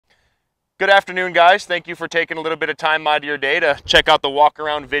Good afternoon, guys. Thank you for taking a little bit of time out of your day to check out the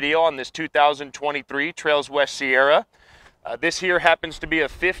walk-around video on this 2023 Trails West Sierra. This here happens to be a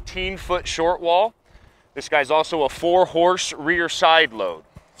 15-foot short wall. This guy's also a 4-horse rear side load.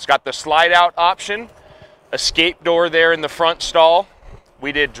 It's got the slide-out option, escape door there in the front stall.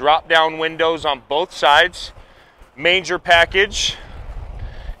 We did drop-down windows on both sides, manger package.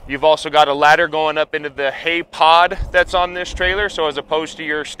 You've also got a ladder going up into the hay pod that's on this trailer. So as opposed to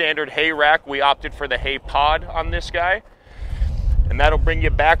your standard hay rack, we opted for the hay pod on this guy. And that'll bring you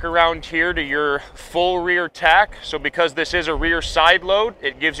back around here to your full rear tack. So because this is a rear side load,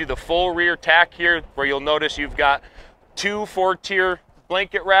 it gives you the full rear tack here, where you'll notice you've got 2 4-tier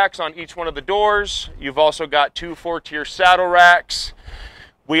blanket racks on each one of the doors. You've also got 2 4-tier saddle racks.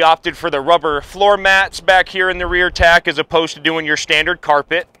 We opted for the rubber floor mats back here in the rear tack as opposed to doing your standard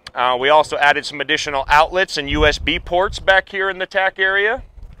carpet. We also added some additional outlets and USB ports back here in the tack area.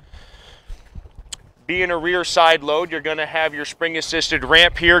 Being a rear side load, you're going to have your spring assisted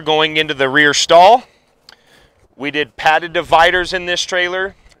ramp here going into the rear stall. We did padded dividers in this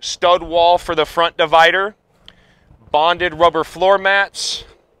trailer, stud wall for the front divider, bonded rubber floor mats,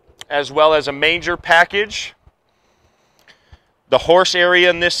 as well as a manger package. The horse area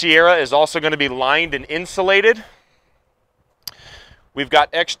in this Sierra is also going to be lined and insulated. We've got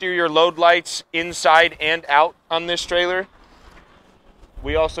exterior load lights inside and out on this trailer.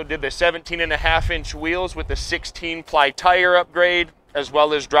 We also did the 17.5-inch wheels with the 16-ply tire upgrade, as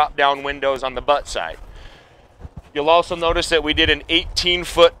well as drop-down windows on the butt side. You'll also notice that we did an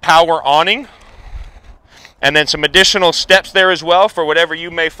 18-foot power awning, and then some additional steps there as well for whatever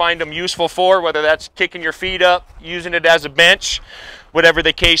you may find them useful for, whether that's kicking your feet up, using it as a bench, whatever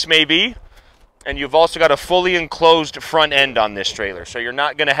the case may be. And you've also got a fully enclosed front end on this trailer. So you're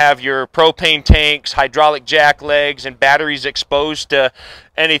not going to have your propane tanks, hydraulic jack legs, and batteries exposed to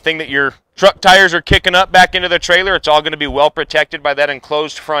anything that your truck tires are kicking up back into the trailer. It's all going to be well protected by that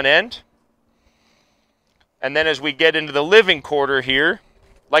enclosed front end. And then as we get into the living quarter here,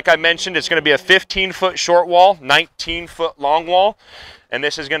 like I mentioned, it's going to be a 15-foot short wall, 19-foot long wall, and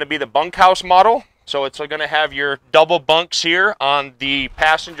this is going to be the bunkhouse model. So it's going to have your double bunks here on the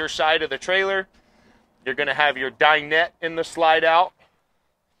passenger side of the trailer. You're going to have your dinette in the slide out.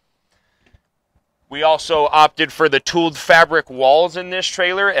 We also opted for the tooled fabric walls in this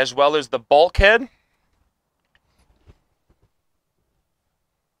trailer, as well as the bulkhead.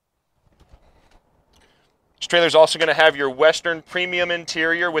 This trailer is also going to have your Western premium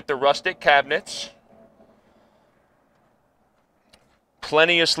interior with the rustic cabinets.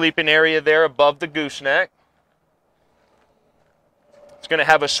 Plenty of sleeping area there above the gooseneck. It's going to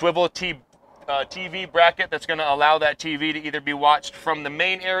have a swivel TV bracket that's going to allow that TV to either be watched from the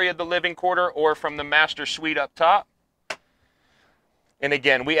main area of the living quarter or from the master suite up top. And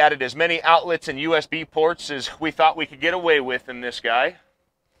again, we added as many outlets and USB ports as we thought we could get away with in this guy.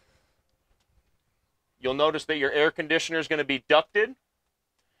 You'll notice that your air conditioner is going to be ducted.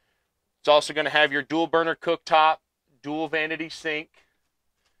 It's also going to have your dual burner cooktop, dual vanity sink,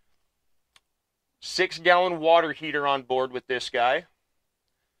 6-gallon water heater on board with this guy.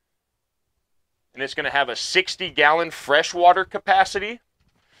 And it's going to have a 60-gallon freshwater capacity.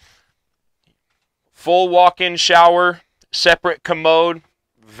 Full walk-in shower, separate commode,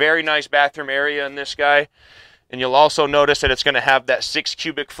 very nice bathroom area in this guy. And you'll also notice that it's going to have that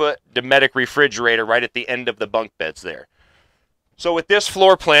 6-cubic-foot Dometic refrigerator right at the end of the bunk beds there. So with this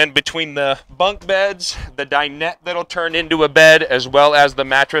floor plan, between the bunk beds, the dinette that'll turn into a bed, as well as the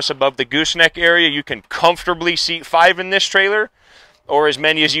mattress above the gooseneck area, you can comfortably seat 5 in this trailer, or as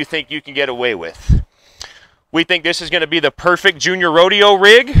many as you think you can get away with. We think this is going to be the perfect junior rodeo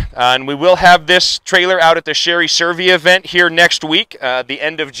rig, and we will have this trailer out at the Sherry Survey event here next week, the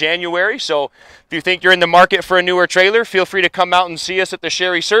end of January. So if you think you're in the market for a newer trailer, feel free to come out and see us at the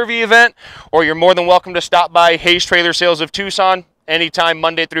Sherry Survey event, or you're more than welcome to stop by Hayes Trailer Sales of Tucson anytime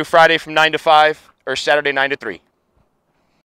Monday through Friday from 9 to 5 or Saturday 9 to 3.